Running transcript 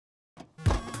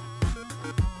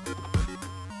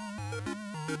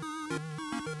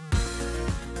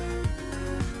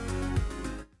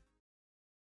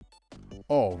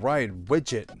Oh, right,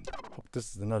 Widget. Hope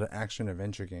this is another action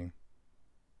adventure game.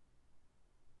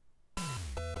 Okay,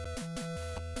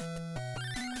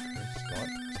 start.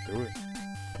 Let's do it.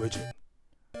 Widget.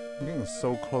 I'm getting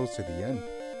so close to the end.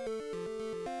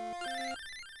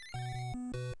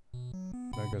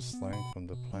 Mega slang from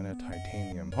the planet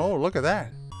Titanium. Oh, look at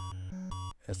that!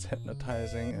 It's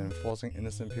hypnotizing and forcing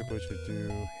innocent people to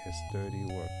do his dirty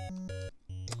work.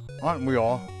 Aren't we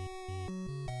all?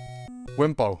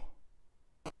 Wimpo.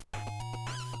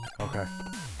 Okay.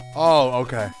 Oh,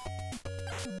 okay.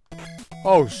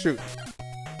 Oh, shoot.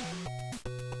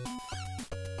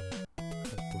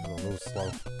 This moves a little slow.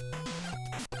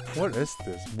 What is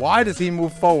this? Why does he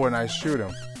move forward when I shoot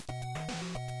him?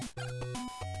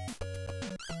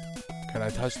 Can I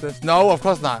touch this? No, of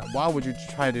course not. Why would you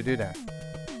try to do that?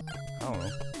 I don't know.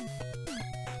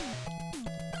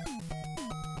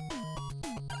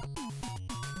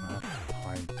 I have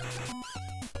time.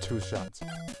 2 shots.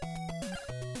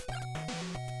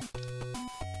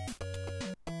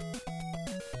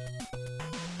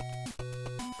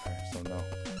 Okay, so no.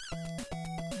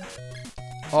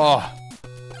 Oh,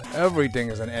 everything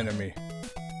is an enemy.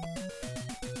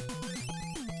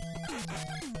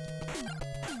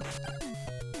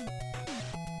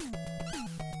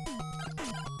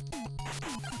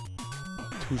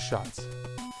 Two shots,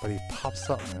 but he pops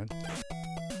up, man.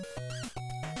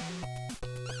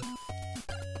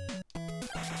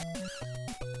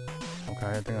 Okay,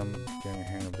 I think I'm getting a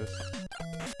hang of this.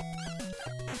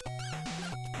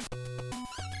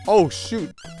 Oh,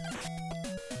 shoot!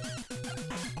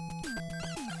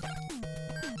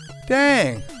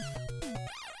 Dang! It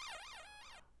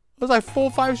was like 4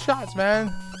 or 5 shots,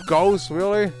 man. Ghost,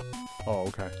 really? Oh,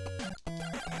 okay.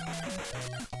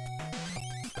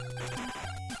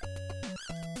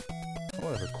 Oh,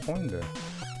 there's a coin there.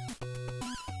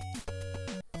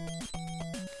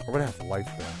 I would have life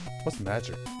there. What's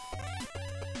magic?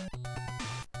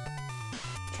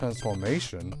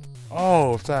 Transformation?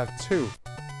 Oh, so I have 2.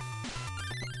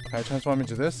 Can I transform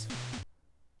into this?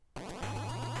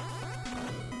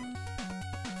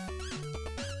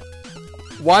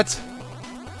 What?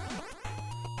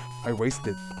 I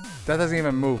wasted. That doesn't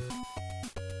even move.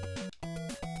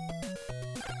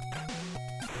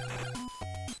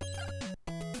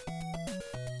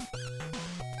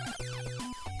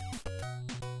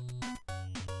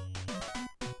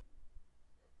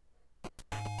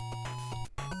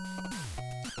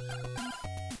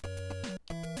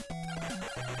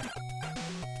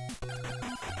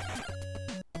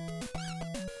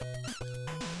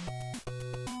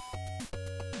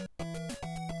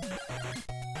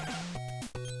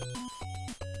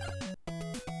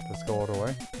 Let's go all the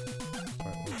way.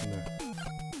 Alright, what's in there?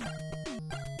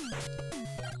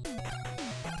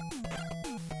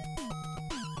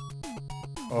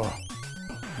 Oh.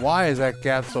 Why is that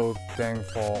gap so dang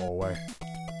far away?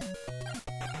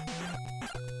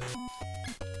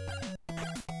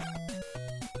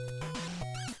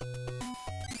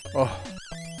 Oh.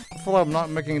 I feel like I'm not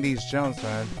making these jumps,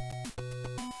 man.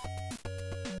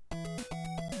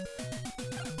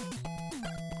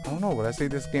 I don't know, would I say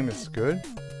this game is good?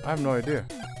 I have no idea.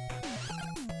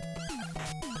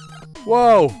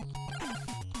 Whoa!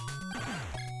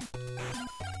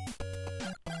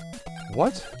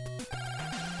 What?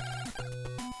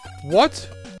 What?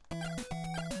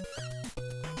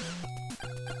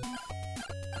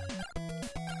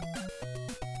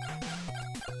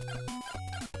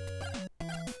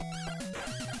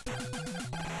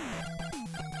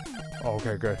 Oh,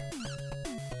 okay, good.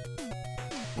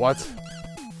 What?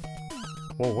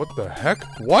 Whoa, what the heck?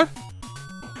 What?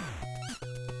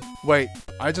 Wait,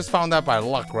 I just found that by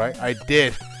luck, right? I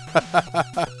did.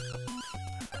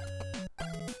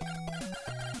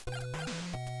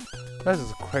 This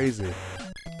is crazy.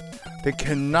 They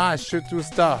cannot shoot through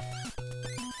stuff.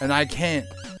 And I can't.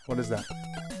 What is that?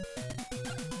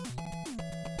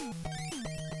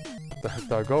 Where the heck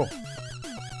did I go?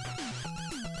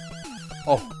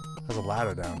 Oh, there's a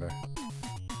ladder down there.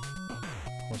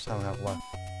 How much time do I have left?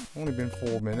 Only been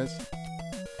 4 minutes.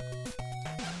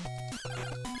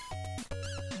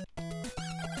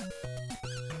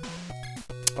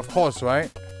 Of course, right?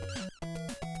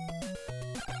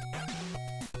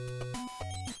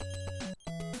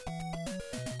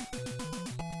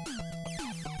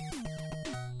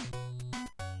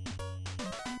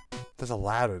 There's a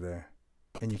ladder there,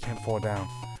 and you can't fall down.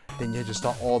 Then you have to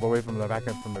start all the way from the back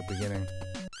end from the beginning.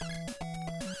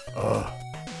 Ugh.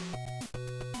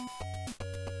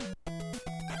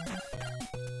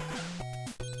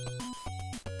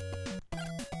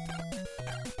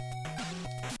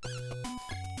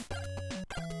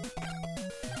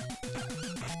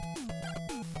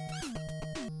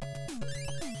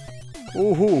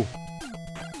 Ooh.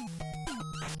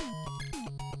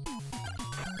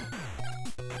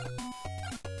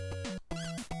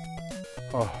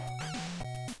 Oh.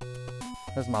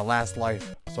 That's my last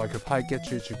life, so I could probably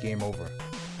get you to game over.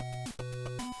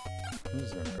 I'm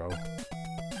just gonna go.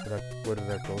 Where did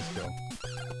that ghost go?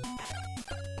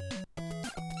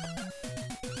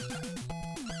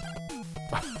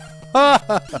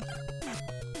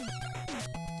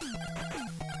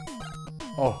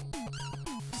 Oh,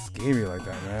 scare me like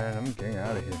that, man. I'm getting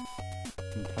out of here.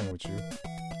 I'm playing with you.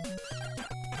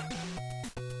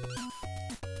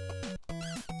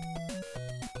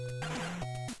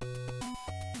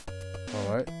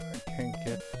 Alright, I can't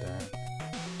get that.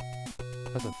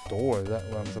 That's a door. Is that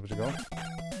where I'm supposed to go?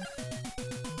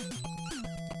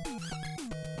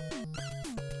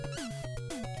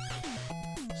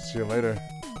 See you later,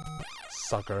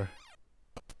 sucker.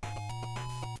 I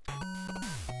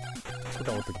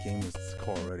forgot what the game is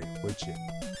called already. Widget.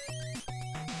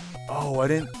 Oh, I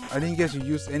didn't get to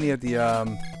use any of the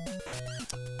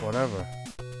whatever.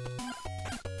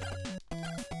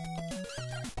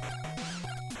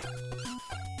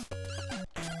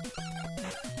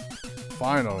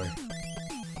 Finally.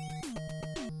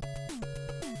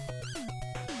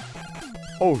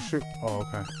 Oh shoot. Oh,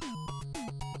 okay.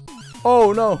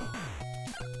 Oh no.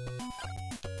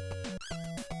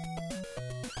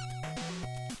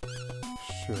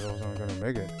 Shoot, I wasn't gonna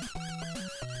make it.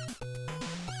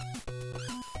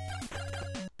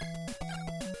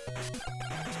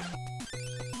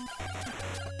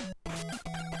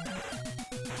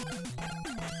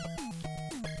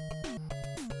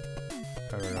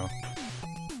 There we go.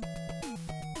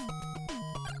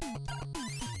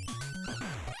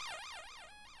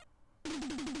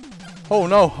 Oh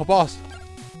no, a boss.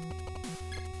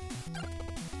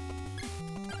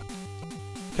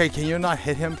 Okay, can you not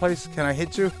hit him, please? Can I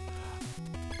hit you?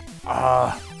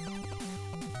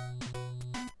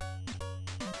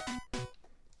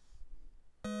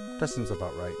 That seems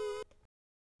about right.